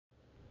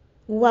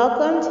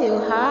Welcome to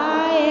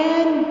High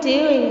and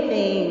Doing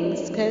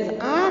Things, because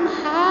I'm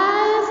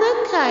high as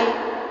a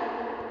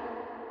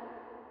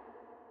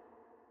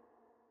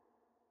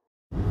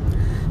kite.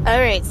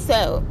 Alright,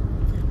 so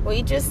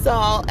we just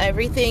saw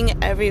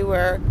Everything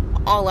Everywhere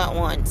all at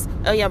once.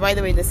 Oh yeah, by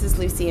the way, this is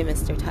Lucy and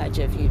Mr. Touch,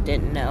 if you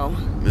didn't know.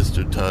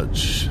 Mr.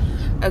 Touch.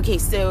 Okay,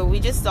 so we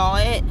just saw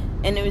it,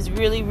 and it was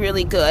really,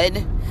 really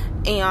good,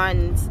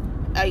 and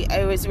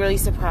I was really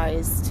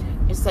surprised.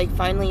 It's like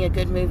finally a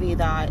good movie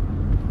that's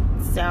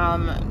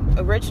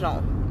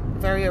original.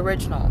 Very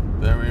original.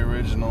 Very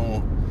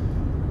original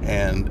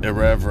and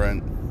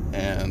irreverent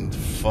and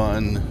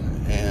fun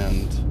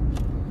and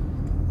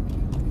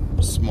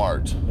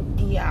smart.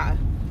 Yeah,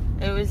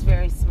 it was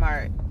very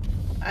smart.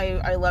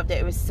 I loved it.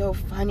 It was so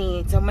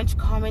funny. So much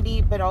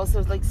comedy, but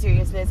also like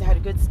seriousness. It had a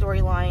good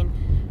storyline.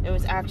 It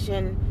was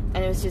action,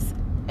 and it was just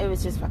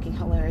fucking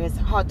hilarious.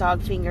 Hot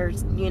dog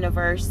fingers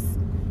universe.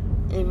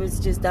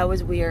 That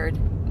was weird.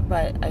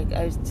 But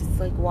I was just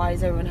like, why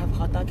does everyone have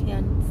hot dog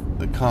hands?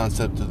 The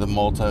concept of the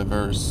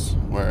multiverse,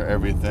 where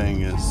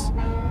everything is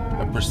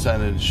a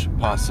percentage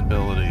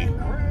possibility.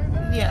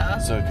 Yeah.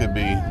 So it could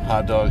be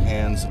hot dog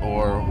hands,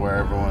 or where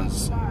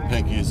everyone's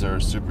pinkies are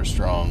super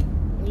strong.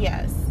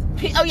 Yes.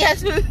 Oh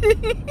yes.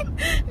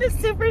 The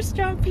super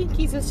strong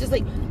pinkies was just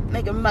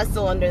like a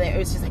muscle under there. It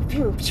was just like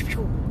pew, pew,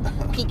 pew,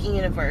 pinky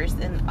universe,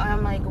 and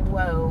I'm like,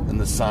 whoa.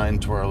 And the sign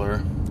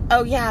twirler.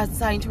 Oh yeah,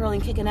 sign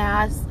twirling, kicking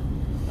ass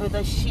with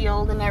a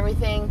shield and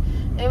everything.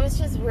 It was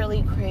just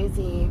really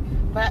crazy,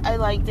 but I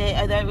liked it.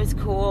 I thought it was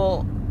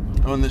cool.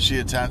 Oh, and that she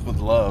attacked with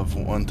love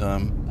one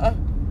time.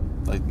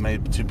 Like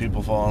made two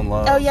people fall in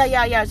love. Oh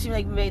yeah. She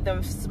like made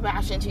them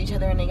smash into each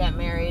other and they got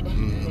married.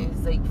 And it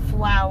was like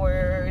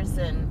flowers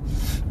and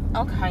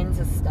all kinds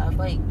of stuff.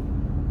 Like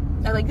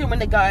I liked it when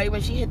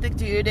she hit the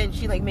dude and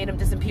she like made him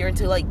disappear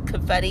into like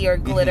confetti or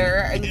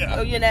glitter, and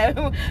you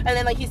know, and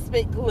then like he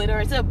spit glitter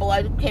instead of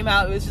blood came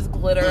out. It was just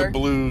glitter,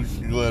 blue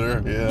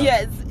glitter. Yeah.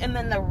 Yes, and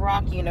then the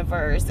Rock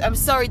universe. I'm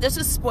sorry, this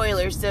is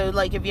spoilers. So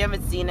like, if you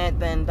haven't seen it,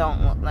 then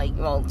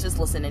don't just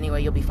listen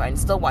anyway. You'll be fine.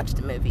 Still watch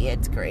the movie.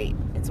 It's great.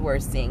 It's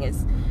worth seeing.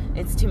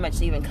 It's too much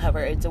to even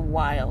cover. It's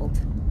wild.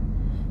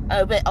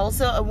 But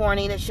also a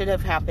warning that should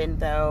have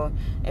happened though.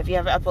 If you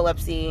have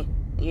epilepsy,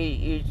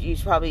 you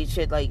probably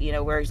should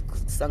wear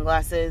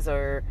sunglasses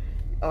or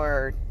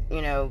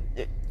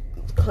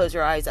close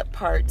your eyes at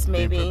parts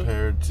maybe. Be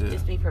prepared to.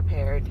 Just be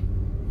prepared.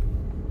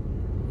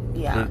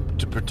 Yeah.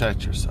 To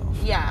protect yourself.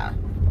 Yeah.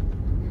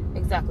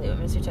 Exactly what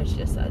Mr. Touch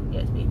just said.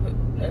 Yes, be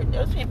prepared.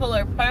 Those people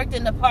are parked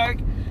in the park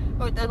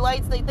with the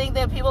lights. They think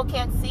that people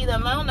can't see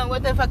them. I don't know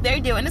what the fuck they're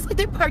doing. It's like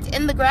they're parked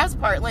in the grass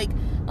part, like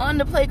on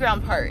the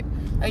playground part.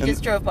 I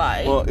just drove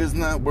by. Well,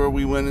 isn't that where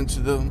we went into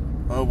the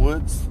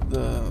woods,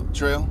 the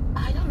trail?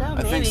 I don't know.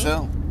 Maybe. I think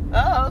so.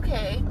 Oh,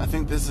 okay. I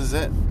think this is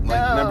it.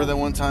 Remember that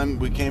one time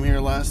we came here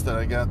last that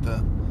I got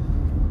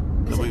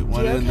we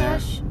went in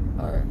there?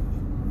 Or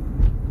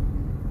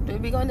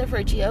did we go in there for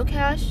a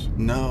geocache?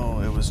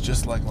 No, it was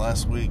just like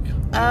last week. We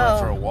went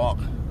for a walk.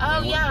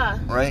 Oh, yeah.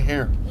 Right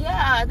here.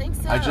 Yeah, I think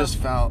so. I just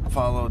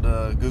followed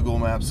Google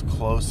Maps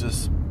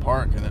closest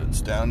park, and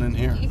it's down in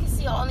here. You can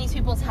see all these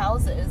people's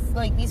houses.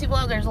 Like, these people,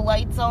 there's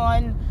lights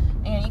on,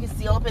 and you can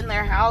see up in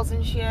their house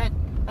and shit.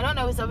 I don't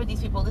know what's up with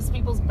these people. This is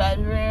people's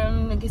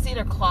bedroom. You can see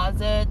their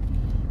closet.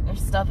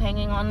 There's stuff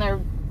hanging on their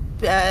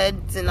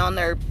beds and on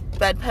their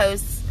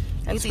bedposts.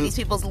 I can see these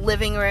people's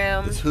living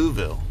room. It's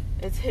Whoville.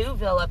 It's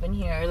Whoville up in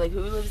here. Like,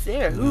 who lives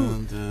there?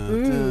 Who?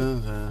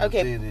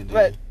 Okay,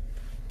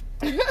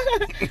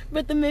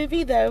 but the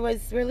movie, though,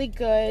 was really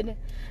good.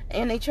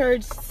 And they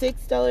charged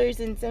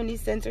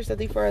 $6.70 or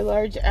something for a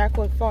large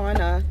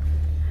Aquafina.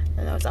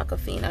 And that was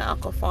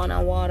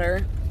Aquafina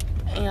water.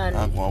 And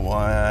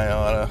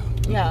Aqua-Waiata.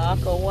 Yeah,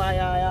 Aqua,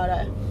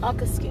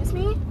 excuse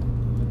me?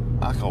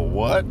 Aqua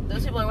what?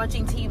 Those people are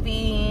watching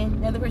TV.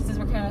 The other person's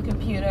working on a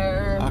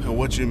computer. Aqua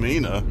what you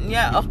mean?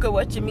 Yeah, Aqua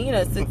what you mean?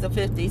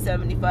 6.50,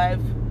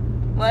 75.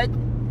 What?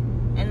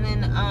 And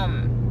then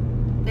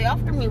they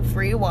offered me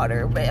free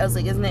water, but I was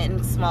like, isn't it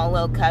in small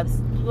little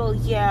cups? Well,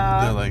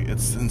 yeah. They're like,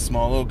 it's in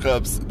small little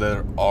cups that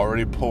are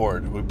already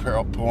poured. We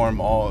pour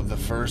them all the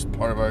first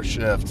part of our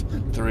shift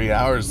 3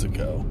 hours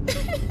ago.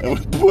 And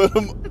we put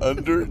them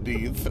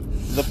underneath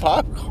the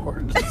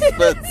popcorn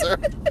dispenser.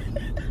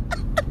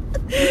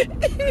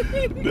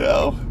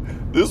 Now,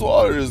 this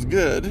water is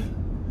good.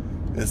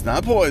 It's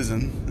not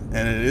poison,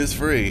 and it is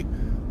free.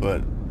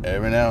 But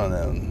every now and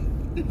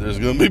then, there's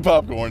going to be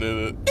popcorn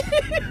in it.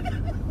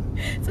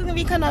 It's going to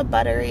be kind of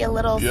buttery, a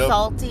little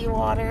salty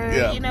water,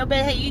 but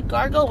hey, you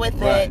gargle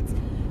with it.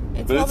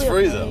 But it's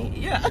free, though.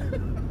 Yeah.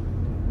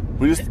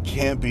 We just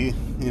can't be,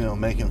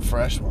 making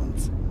fresh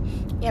ones.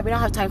 Yeah, we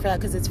don't have time for that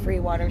because it's free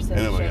water, so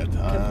you shouldn't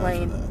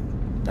complain.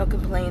 Don't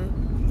complain.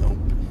 Nope.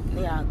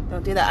 Yeah,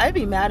 don't do that. I'd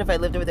be mad if I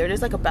lived over there.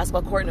 There's like a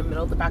basketball court in the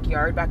middle of the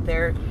backyard back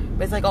there,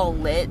 but it's like all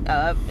lit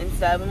up and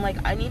stuff. I'm like,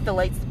 I need the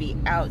lights to be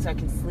out so I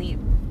can sleep.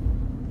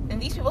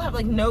 And these people have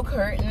like no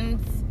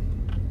curtains.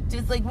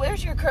 Just like,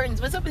 where's your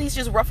curtains? What's up with these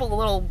just ruffle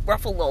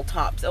little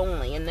tops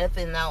only and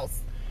nothing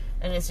else?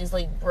 and it's just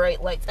like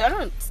bright lights. I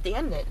don't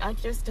stand it. I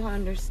just don't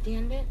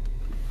understand it.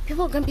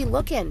 People are gonna be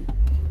looking.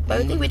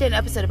 But I think we did an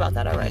episode about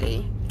that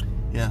already.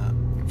 Yeah,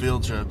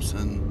 field trips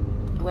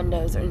and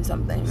windows or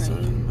something, right?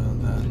 Something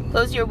about that.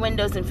 Close your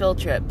windows and field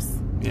trips.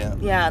 Yeah.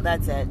 Yeah,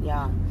 that's it.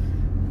 Yeah.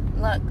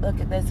 Look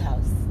at this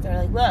house. They're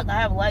like, look,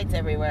 I have lights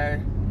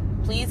everywhere.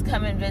 Please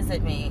come and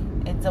visit me.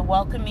 It's a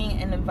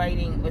welcoming and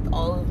inviting with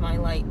all of my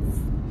lights.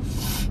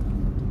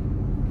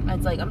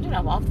 It's like, I'm turning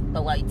off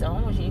the lights. I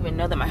don't want you to even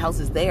know that my house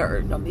is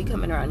there. Don't be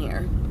coming around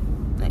here.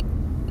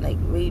 Like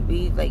we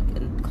be like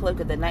in the cloak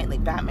of the night,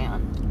 like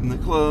Batman. In the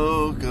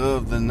cloak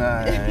of the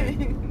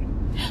night.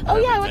 Oh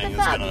yeah, what the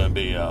fuck? Everything's gonna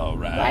be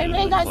alright. Why am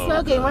I not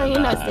smoking? Why are you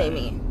not saying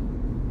me?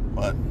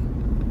 What?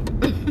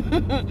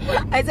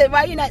 I said,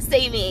 why are you not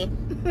saying me?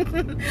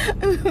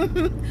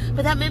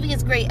 But that movie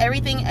is great.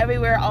 Everything,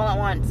 everywhere, all at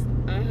once.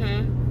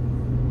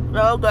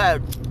 So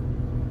good.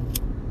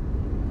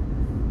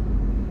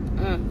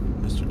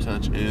 Mr.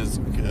 Touch is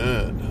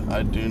good.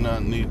 I do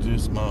not need to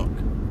smoke.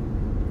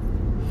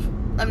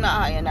 I'm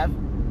not high enough.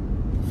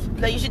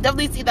 But you should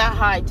definitely see that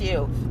high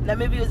too. That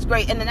movie was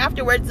great. And then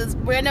afterwards, this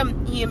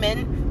random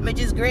human, which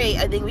is great,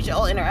 I think we should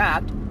all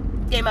interact,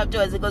 came up to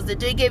us and goes,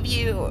 did they give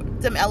you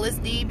some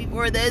LSD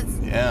before this?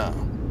 Yeah.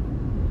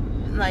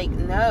 I'm like,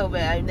 no,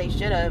 but they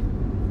should have.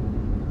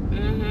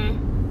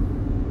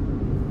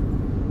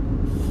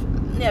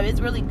 Yeah,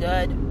 it's really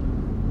good.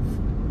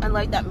 I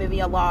like that movie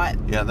a lot.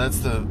 Yeah, that's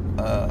the,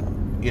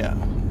 yeah.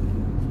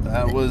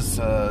 That was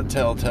a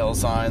telltale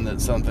sign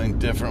that something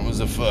different was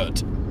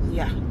afoot.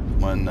 Yeah.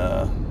 When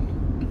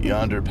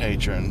yonder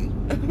patron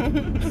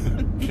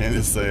came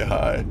to say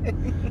hi.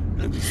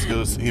 It just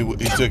goes, he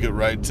took it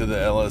right to the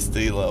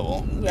LSD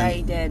level. Yeah,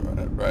 he did.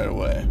 Right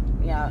away.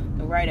 Yeah,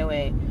 right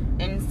away.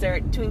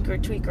 Insert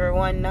Twinker Tweaker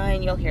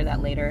 19. You'll hear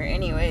that later.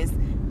 Anyways,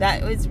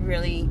 that was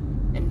really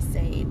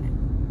insane.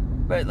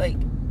 But like,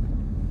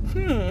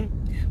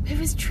 it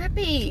was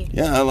trippy.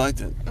 Yeah, I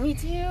liked it. Me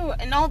too.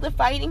 And all the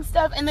fighting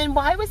stuff. And then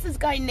why was this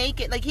guy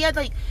naked? Like, he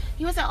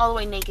wasn't all the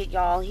way naked,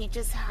 y'all. He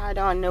just had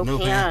on no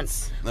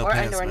pants. No or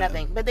pants, underwear, man.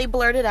 nothing. But they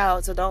blurred it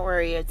out, so don't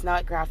worry. It's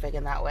not graphic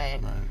in that way.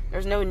 Right.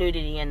 There's no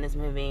nudity in this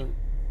movie.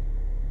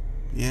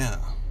 Yeah.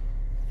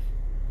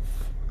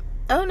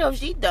 I don't know if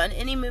she'd done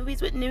any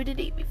movies with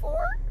nudity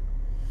before.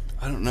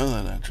 I don't know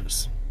that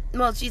actress.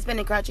 Well, she's been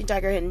in Crouching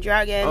Tiger, Hidden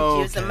Dragon. Oh,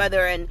 She was the okay.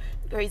 mother in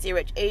Crazy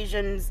Rich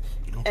Asians.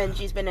 Okay. And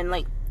she's been in,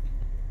 like,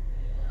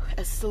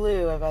 a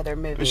slew of other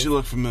movies. She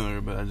looked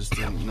familiar, but I just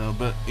didn't know.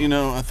 But, you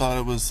know, I thought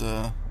it was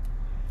Ashing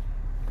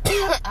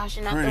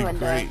out the pretty window.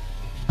 great.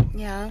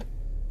 Yeah.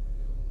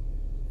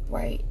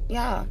 Right.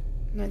 Yeah.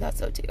 No, that's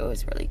so too. It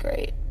was really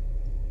great.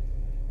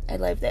 I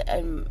loved it.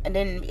 I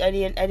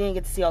didn't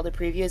get to see all the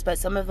previews, but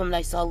some of them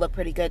I saw look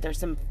pretty good.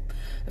 There's a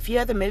few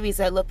other movies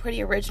that look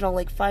pretty original.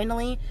 Like,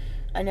 finally,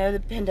 I know the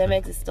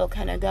pandemic is still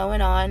kind of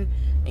going on.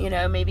 You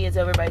know, maybe it's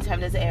over by the time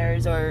this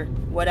airs or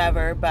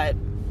whatever, but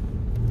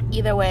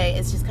either way,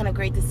 it's just kind of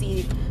great to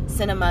see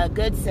cinema,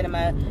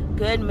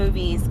 good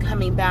movies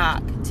coming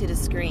back to the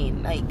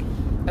screen. Like,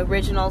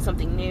 original,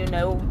 something new,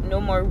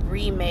 no more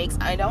remakes.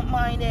 I don't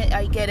mind it.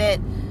 I get it.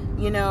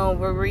 You know,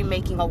 we're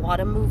remaking a lot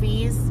of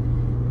movies,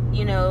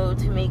 you know,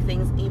 to make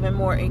things even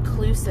more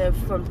inclusive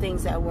from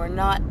things that were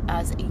not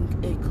as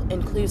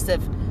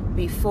inclusive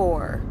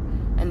before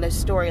in the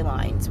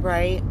storylines,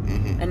 right?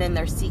 Mm-hmm. And then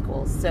their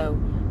sequels. So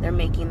they're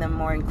making them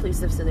more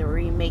inclusive, so they're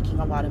remaking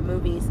a lot of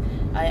movies.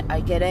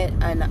 I get it,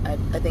 and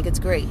I think it's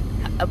great.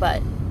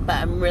 But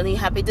I'm really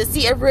happy to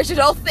see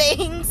original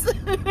things.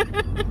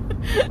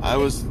 I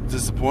was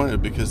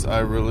disappointed because I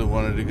really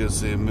wanted to go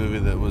see a movie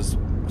that was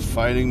a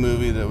fighting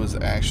movie that was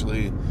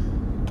actually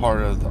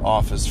part of the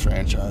Office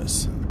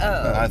franchise.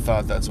 Oh. And I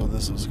thought that's what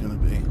this was going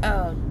to be.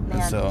 Oh, man.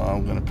 And so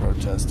I'm going to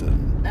protest it.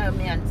 Oh,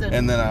 man. So,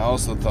 And then I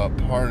also thought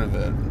part of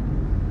it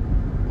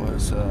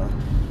was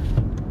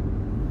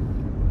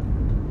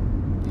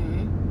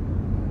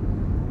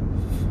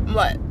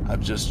what?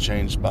 I've just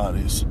changed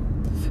bodies.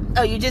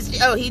 Oh, he just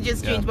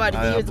changed bodies.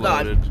 I He was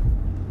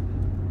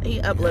gone. He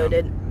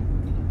uploaded.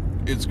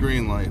 It's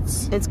green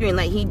lights. It's green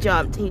light. He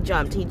jumped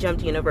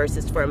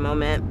universes for a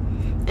moment.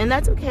 And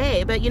that's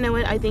okay. But you know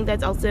what? I think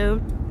that's also...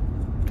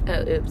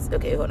 Oh, oops.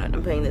 Okay, hold on.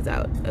 I'm putting this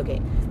out.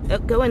 Okay.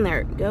 Go in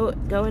there. Go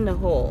in the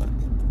hole.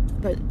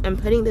 But I'm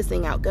putting this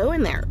thing out. Go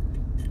in there.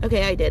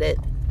 Okay, I did it.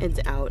 It's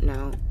out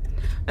now.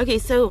 Okay,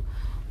 so,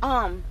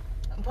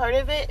 part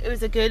of it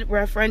was a good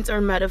reference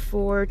or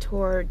metaphor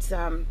towards,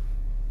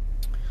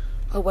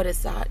 what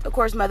is that? Of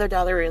course,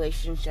 mother-daughter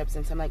relationships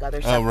and some like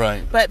other stuff. Oh,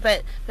 right.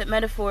 But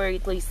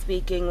metaphorically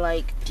speaking,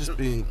 like Just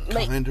being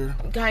like,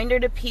 kinder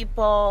to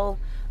people.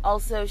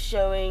 Also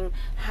showing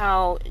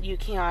how you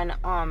can,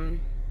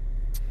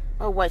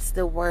 what's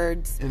the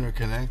words?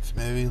 Interconnect,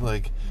 maybe.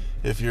 Like,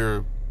 if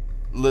you're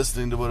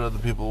listening to what other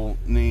people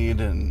need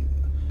and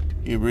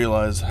you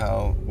realize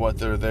what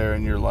they're there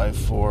in your life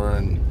for,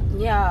 and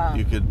Yeah.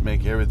 you could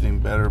make everything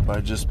better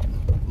by just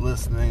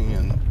listening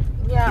and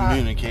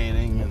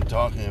communicating and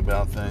talking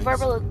about things.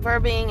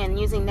 Verbing and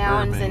using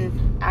nouns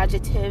and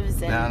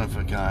adjectives and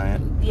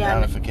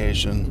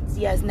nounification.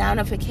 Yes,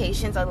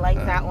 nounifications. I like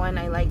that one.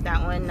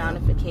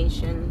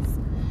 Nounifications.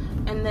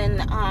 And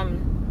then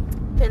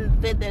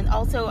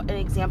also an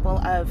example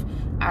of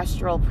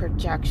astral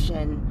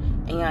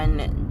projection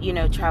and, you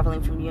know,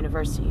 traveling from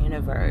universe to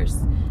universe.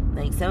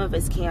 Like, some of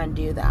us can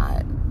do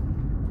that.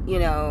 You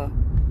know,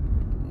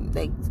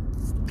 like,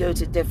 go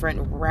to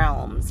different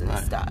realms and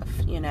stuff,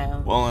 you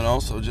know. Well, and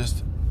also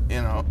just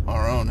in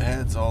our own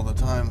heads all the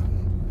time.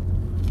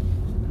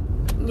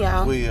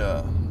 Yeah.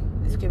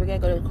 It's okay, we gotta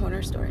go to the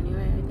corner store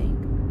anyway, I think.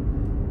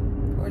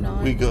 Or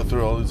not. We go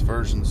through all these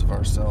versions of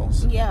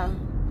ourselves. Yeah.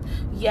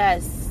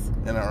 Yes.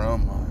 In our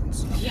own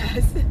minds.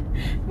 Yes.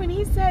 When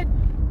he said,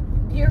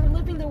 you're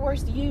living the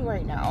worst you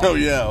right now. Oh,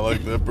 yeah,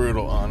 like the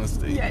brutal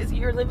honesty. Yes,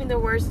 you're living the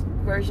worst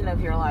version of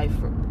your life,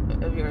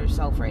 of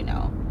yourself right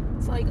now.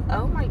 It's like,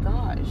 oh my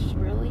gosh,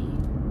 really?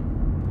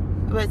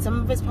 But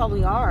some of us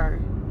probably are.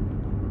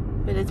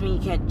 But it doesn't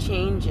mean you can't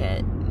change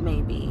it,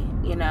 maybe,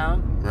 you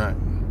know? Right.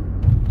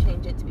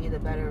 Change it to be the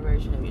better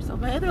version of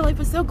yourself. My other life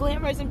was so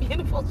glamorous and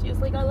beautiful. She was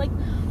like, I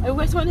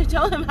always wanted to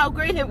tell him how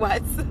great it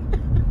was.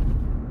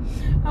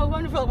 How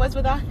wonderful it was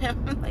without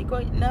him. Like,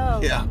 wait, no.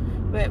 Yeah.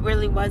 But it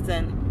really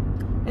wasn't.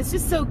 It's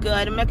just so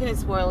good. I'm not going to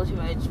spoil too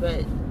much,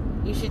 but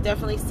you should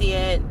definitely see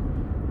it.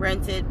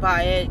 Rent it,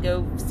 buy it,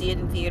 go see it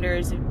in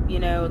theaters, you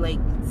know, like,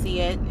 see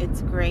it.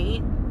 It's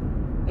great.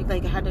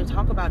 Like I had to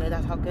talk about it.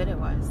 That's how good it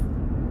was.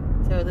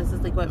 So this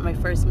is like my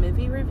first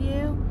movie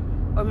review,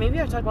 or maybe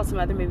I've talked about some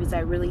other movies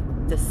I really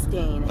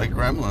disdain. Like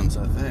Gremlins,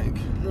 I think.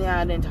 Yeah,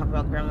 I didn't talk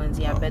about Gremlins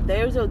yet, but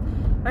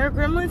are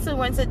Gremlins the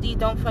ones that you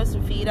don't supposed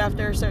to feed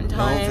after a certain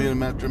time? Don't feed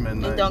them after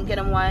midnight. And don't get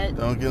them wet.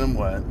 Don't get them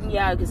wet.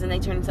 Yeah, because then they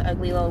turn into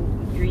ugly little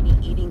greedy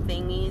eating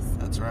thingies.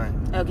 That's right.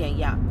 Okay,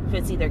 yeah.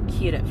 Fancy, they're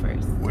cute at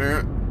first.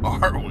 Where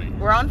are we?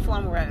 We're on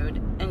Flum Road,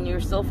 and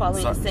you're still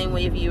following the same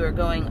way of you are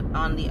going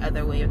on the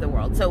other way of the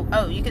world. So,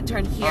 you could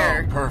turn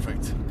here. Oh,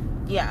 perfect.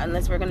 Yeah,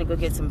 unless we're going to go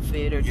get some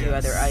food or do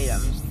other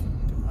items.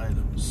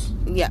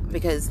 Yeah,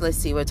 because let's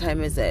see, what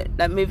time is it?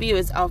 That movie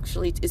is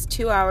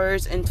 2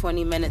 hours and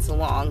 20 minutes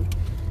long.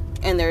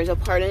 And there's a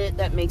part in it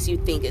that makes you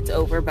think it's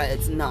over, but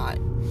it's not.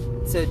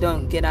 So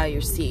don't get out of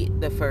your seat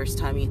the first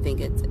time you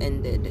think it's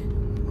ended.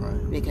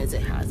 Right. Because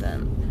it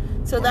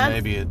hasn't. So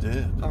maybe it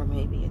did. Or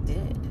maybe it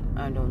did.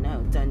 I don't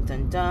know. Dun,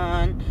 dun,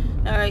 dun.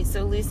 Alright,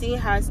 so Lucy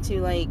has to,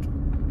 like,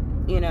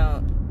 you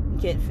know,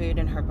 get food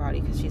in her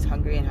body because she's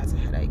hungry and has a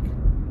headache.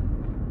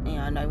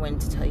 And I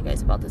wanted to tell you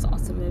guys about this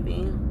awesome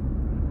movie.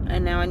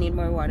 And now I need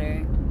more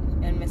water.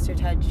 And Mr.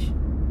 Touch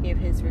gave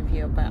his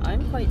review, but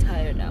I'm quite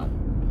tired now.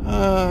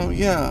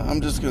 Yeah,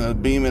 I'm just going to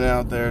beam it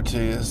out there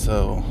to you.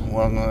 So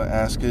what I'm going to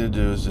ask you to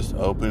do is just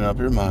open up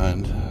your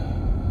mind.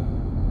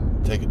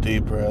 Take a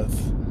deep breath.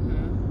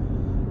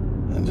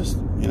 Mm-hmm. And just,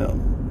 you know,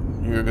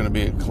 you're going to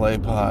be a clay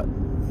pot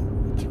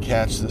to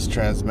catch this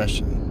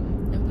transmission.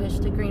 And push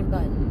the green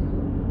button.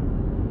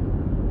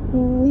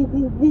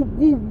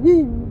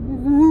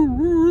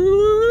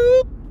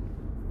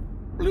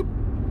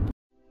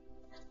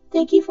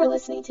 Thank you for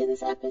listening to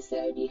this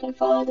episode. You can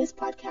follow this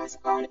podcast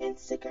on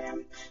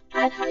Instagram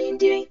at High and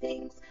Doing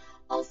Things.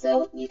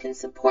 Also, you can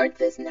support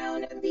this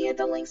noun via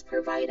the links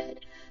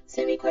provided.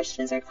 Send me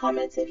questions or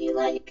comments if you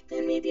like,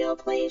 and maybe I'll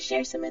play and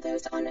share some of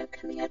those on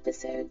upcoming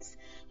episodes.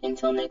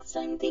 Until next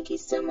time, thank you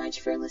so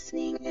much for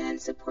listening and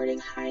supporting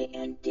High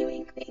and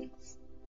Doing Things.